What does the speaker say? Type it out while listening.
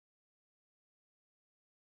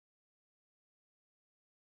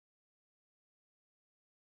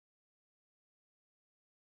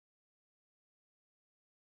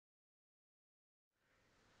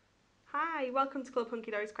Hi, welcome to Club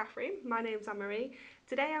Hunky Dory's Craft Room. My name's Anne-Marie.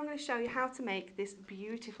 Today I'm going to show you how to make this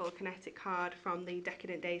beautiful Kinetic card from the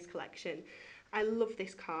Decadent Days collection. I love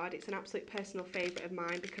this card, it's an absolute personal favourite of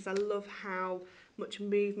mine because I love how much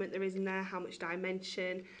movement there is in there, how much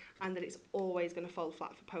dimension, and that it's always going to fold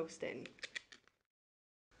flat for posting.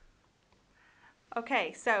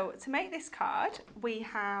 Okay, so to make this card, we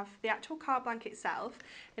have the actual card blank itself,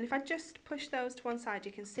 and if I just push those to one side,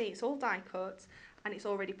 you can see it's all die cut and it's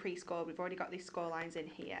already pre-scored. We've already got these score lines in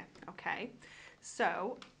here, okay?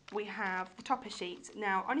 So we have the topper sheet.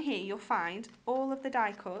 Now on here you'll find all of the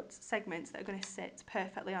die cut segments that are going to sit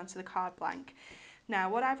perfectly onto the card blank.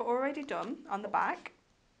 Now what I've already done on the back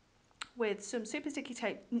with some super sticky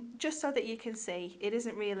tape, just so that you can see, it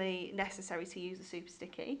isn't really necessary to use the super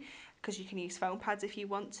sticky because you can use foam pads if you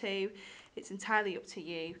want to, it's entirely up to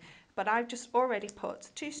you, but I've just already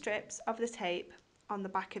put 2 strips of the tape on the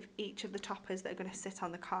back of each of the toppers that are going to sit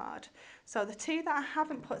on the card. So the 2 that I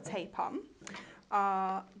haven't put tape on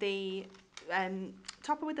are the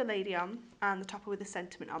topper with the lady on and the topper with the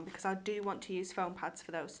sentiment on, because I do want to use foam pads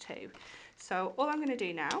for those 2. So all I'm going to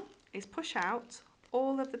do now is push out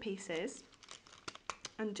all of the pieces,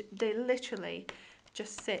 and they literally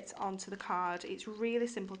just sit onto the card. It's really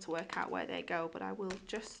simple to work out where they go, but I will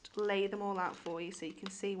just lay them all out for you so you can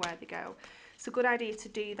see where they go. It's a good idea to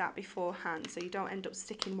do that beforehand so you don't end up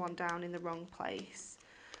sticking one down in the wrong place,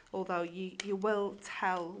 although you will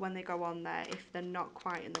tell when they go on there if they're not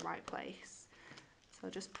quite in the right place. So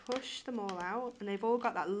just push them all out, and they've all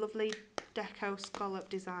got that lovely Deco scallop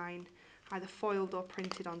design either foiled or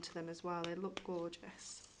printed onto them as well. They look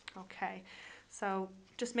gorgeous. Okay, so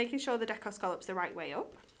just making sure the Deco scallop's the right way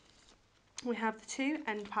up. We have the 2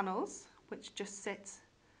 end panels which just sit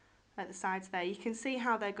at the sides there. You can see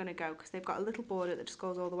how they're going to go because they've got a little border that just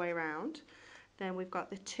goes all the way around. Then we've got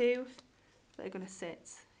the 2 that are going to sit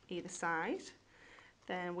either side.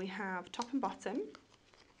 Then we have top and bottom,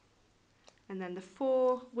 and then the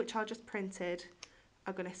 4 which are just printed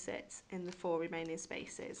are going to sit in the 4 remaining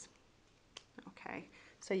spaces. Okay,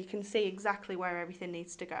 so you can see exactly where everything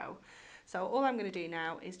needs to go. So all I'm going to do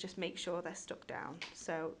now is just make sure they're stuck down.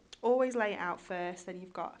 So always lay it out first, then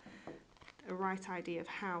you've got a right idea of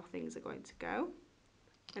how things are going to go,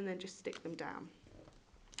 and then just stick them down.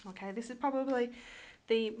 Okay, this is probably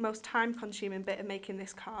the most time consuming bit of making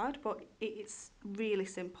this card, but it's really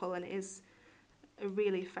simple and it is a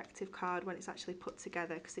really effective card when it's actually put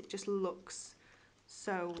together, because it just looks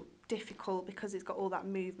so difficult because it's got all that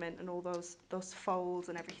movement and all those folds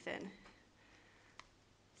and everything.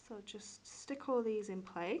 So just stick all these in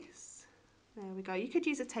place. There we go. You could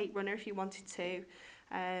use a tape runner if you wanted to,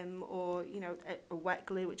 or you know, a wet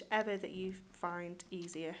glue, whichever that you find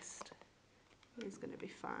easiest is going to be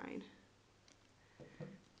fine.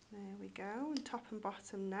 There we go, and top and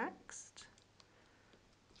bottom next.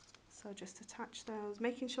 So just attach those,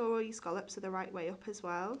 making sure all your scallops are the right way up as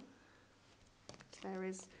well. There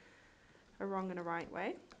is a wrong and a right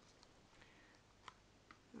way.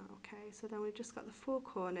 Okay, so then we've just got the 4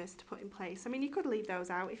 corners to put in place. I mean, you could leave those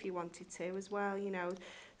out if you wanted to as well. You know,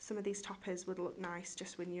 some of these toppers would look nice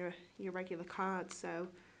just when your regular cards. So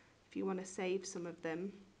if you want to save some of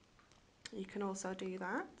them, you can also do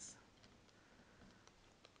that.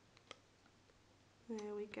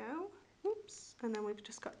 There we go. Oops. And then we've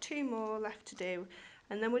just got 2 more left to do,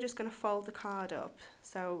 and then we're just going to fold the card up.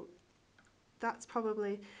 So that's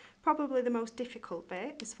probably the most difficult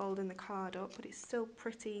bit, is folding the card up, but it's still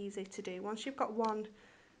pretty easy to do. Once you've got one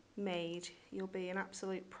made, you'll be an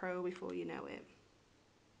absolute pro before you know it.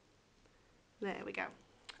 There we go.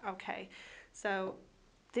 Okay, so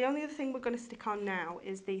the only other thing we're going to stick on now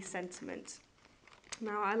is the sentiment.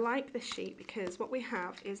 Now I like this sheet because what we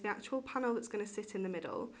have is the actual panel that's going to sit in the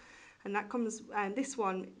middle, and that comes, this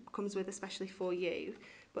one comes with especially for you,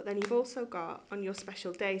 but then you've also got on your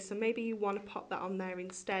special day, so maybe you want to pop that on there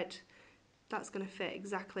instead. That's going to fit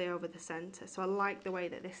exactly over the centre, so I like the way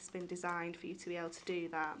that this has been designed for you to be able to do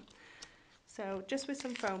that. So just with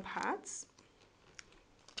some foam pads,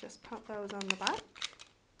 just pop those on the back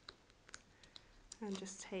and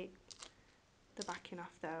just take the backing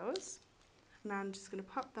off those, and I'm just going to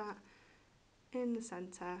pop that in the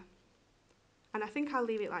centre, and I think I'll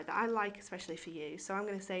leave it like that. I like especially for you, so I'm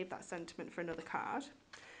going to save that sentiment for another card.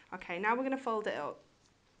 Okay, now we're going to fold it up.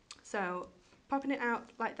 So popping it out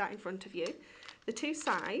like that in front of you, the 2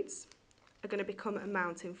 sides are going to become a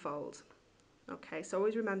mountain fold. Okay, so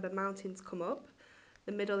always remember, mountains come up,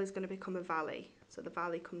 the middle is going to become a valley, so the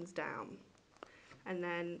valley comes down. And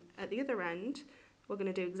then at the other end, we're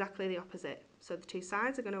going to do exactly the opposite. So the 2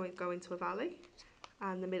 sides are going to go into a valley,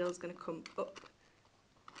 and the middle is going to come up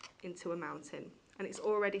into a mountain. and it's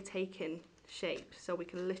already taken shape, so we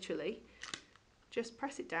can literally just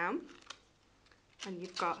press it down and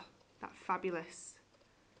you've got that fabulous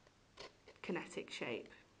kinetic shape.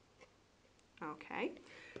 Okay,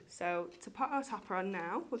 so to put our topper on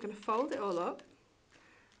now, we're going to fold it all up,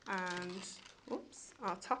 and oops,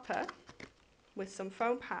 our topper with some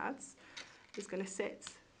foam pads is going to sit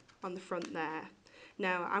on the front there.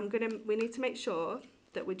 Now we need to make sure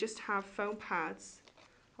that we just have foam pads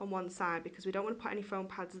on one side, because we don't want to put any foam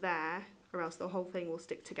pads there or else the whole thing will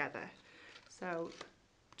stick together. So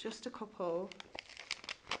just a couple,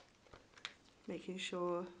 making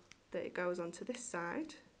sure that it goes onto this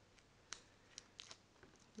side.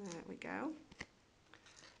 There we go.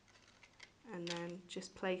 And then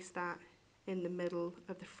just place that in the middle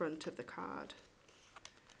of the front of the card.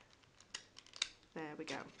 There we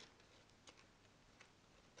go.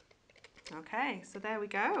 Okay, so there we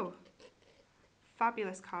go.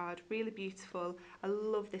 Fabulous card, really beautiful. I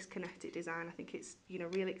love this kinetic design. I think it's, you know,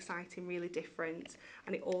 really exciting, really different,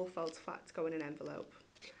 and it all folds flat to go in an envelope.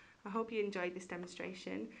 I hope you enjoyed this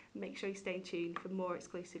demonstration. Make sure you stay tuned for more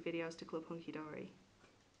exclusive videos to Club Hunky Dory.